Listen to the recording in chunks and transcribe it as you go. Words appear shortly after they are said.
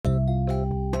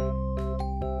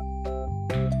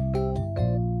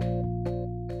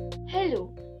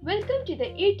Welcome to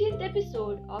the 18th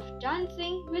episode of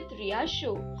Dancing with Ria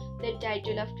show. The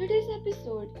title of today's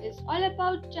episode is all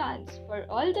about dance for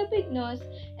all the beginners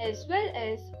as well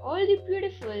as all the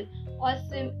beautiful,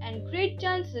 awesome and great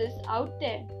dancers out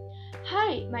there.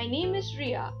 Hi, my name is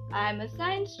Ria. I am a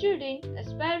science student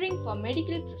aspiring for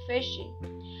medical profession.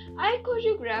 I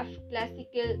choreograph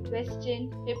classical,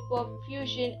 western, hip-hop,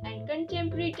 fusion and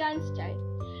contemporary dance style.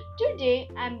 Today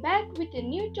I am back with a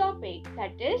new topic,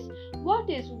 that is, what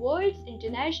is World's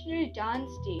International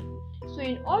Dance Day? So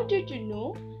in order to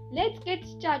know, let's get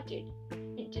started.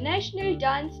 International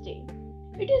Dance Day.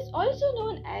 It is also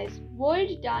known as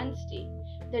World Dance Day.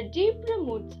 The day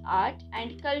promotes art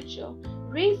and culture,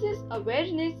 raises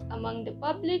awareness among the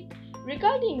public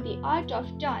regarding the art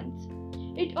of dance.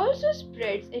 It also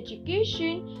spreads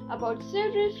education about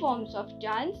several forms of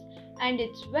dance and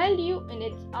its value in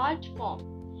its art form.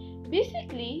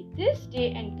 Basically, this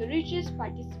day encourages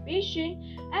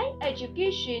participation and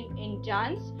education in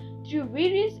dance through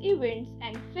various events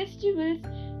and festivals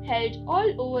held all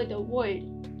over the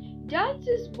world. Dance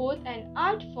is both an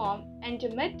art form and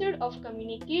a method of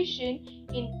communication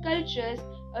in cultures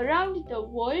around the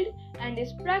world and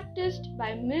is practiced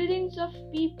by millions of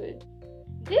people.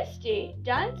 This day,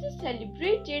 dance is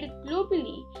celebrated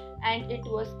globally and it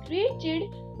was created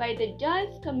by the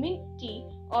dance community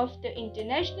of the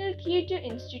International Theatre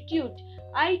Institute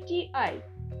 (ITI),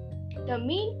 the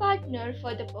main partner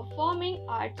for the performing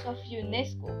arts of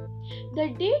UNESCO. The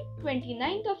date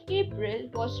 29th of April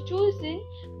was chosen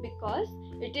because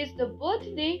it is the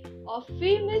birthday of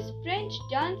famous French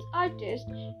dance artist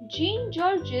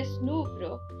Jean-Georges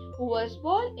Nouvre, who was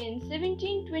born in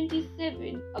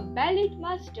 1727, a ballet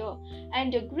master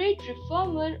and a great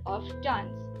reformer of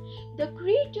dance. The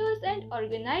creators and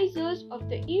organizers of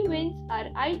the events are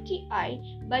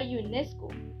ITI by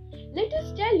UNESCO. Let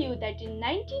us tell you that in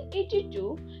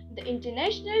 1982, the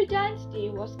International Dance Day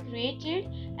was created,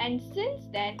 and since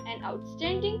then an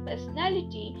outstanding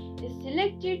personality is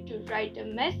selected to write a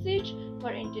message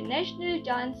for International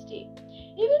Dance Day.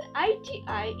 Even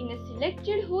ITI in a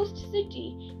selected host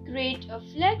city create a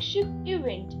flagship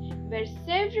event where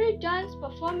several dance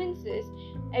performances,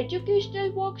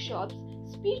 educational workshops,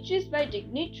 speeches by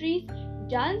dignitaries,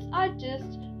 dance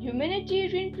artists,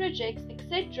 humanitarian projects,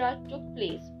 etc. took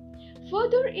place.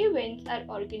 Further events are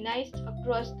organized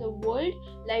across the world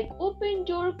like open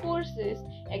door courses,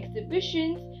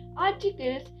 exhibitions,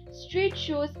 articles, street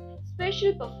shows,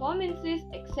 special performances,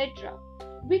 etc.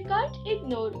 We can't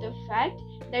ignore the fact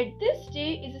that this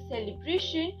day is a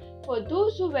celebration for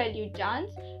those who value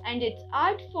dance and its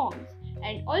art forms,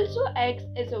 and also acts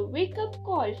as a wake-up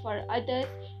call for others,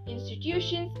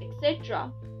 institutions,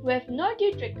 etc. who have not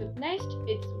yet recognized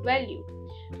its value.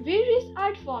 Various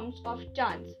art forms of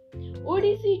dance.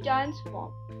 Odissi dance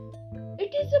form.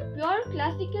 It is a pure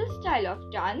classical style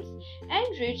of dance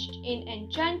enriched in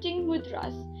enchanting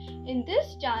mudras. In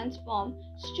this dance form,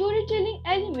 storytelling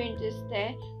element is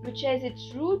there which has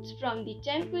its roots from the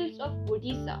temples of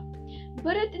Odisha.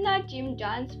 Bharatanatyam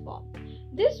dance form.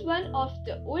 This one of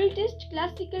the oldest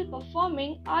classical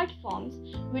performing art forms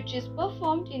which is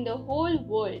performed in the whole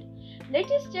world. Let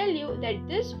us tell you that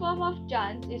this form of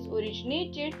dance is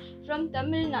originated from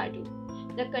Tamil Nadu.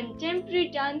 The contemporary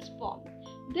dance form.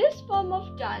 This form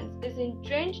of dance is in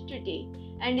trend today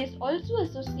and is also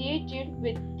associated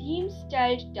with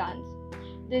theme-styled dance.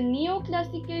 The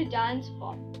neoclassical dance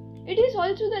form. It is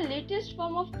also the latest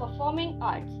form of performing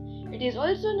arts. It is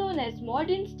also known as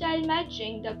modern style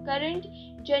matching the current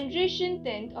generation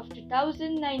 10th of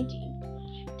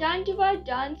 2019. Tandava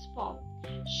dance form.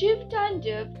 Shiv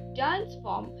Tandav dance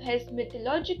form has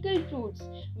mythological roots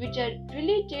which are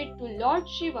related to Lord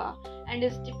Shiva and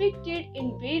is depicted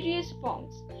in various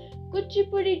forms.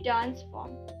 Kuchipudi dance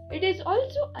form. It is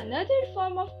also another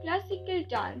form of classical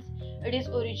dance. It is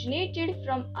originated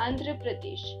from Andhra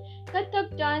Pradesh.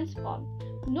 Kathak dance form.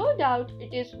 No doubt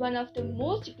it is one of the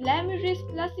most glamorous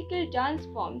classical dance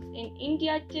forms in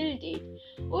India till date.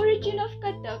 Origin of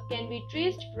Kathak can be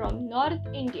traced from North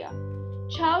India.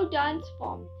 Chau dance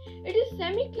form. It is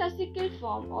semi-classical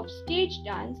form of stage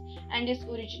dance and is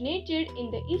originated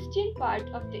in the eastern part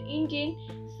of the Indian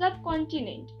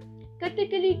subcontinent.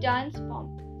 Kathakali dance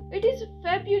form. It is a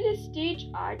fabulous stage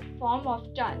art form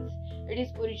of dance. It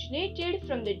is originated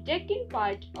from the Deccan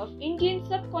part of Indian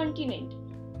subcontinent.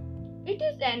 It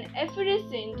is an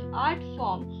effervescent art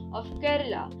form of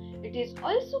Kerala. It is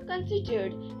also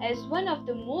considered as one of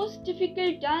the most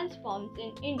difficult dance forms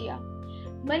in India.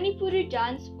 Manipuri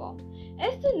dance form.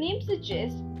 As the name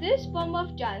suggests, this form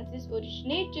of dance is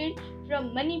originated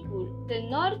from Manipur, the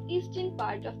northeastern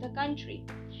part of the country.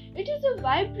 It is a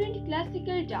vibrant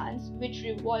classical dance which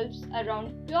revolves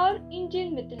around pure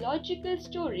Indian mythological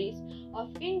stories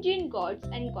of Indian gods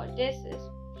and goddesses.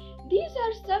 These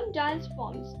are some dance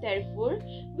forms, therefore,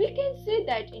 we can say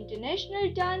that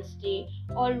International Dance Day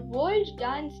or World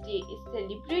Dance Day is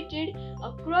celebrated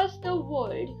across the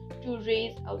world to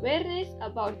raise awareness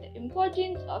about the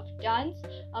importance of dance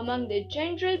among the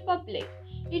general public.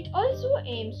 It also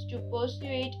aims to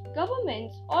persuade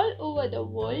governments all over the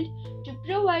world to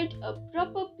provide a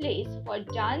proper place for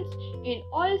dance in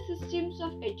all systems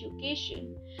of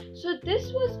education. So,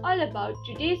 this was all about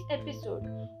today's episode.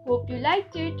 Hope you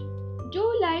liked it.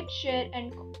 Do like, share,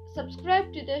 and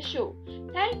subscribe to the show.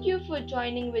 Thank you for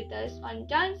joining with us on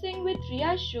Dancing with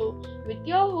Ria show with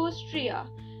your host Ria.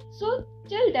 So,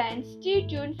 till then, stay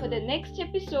tuned for the next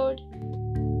episode.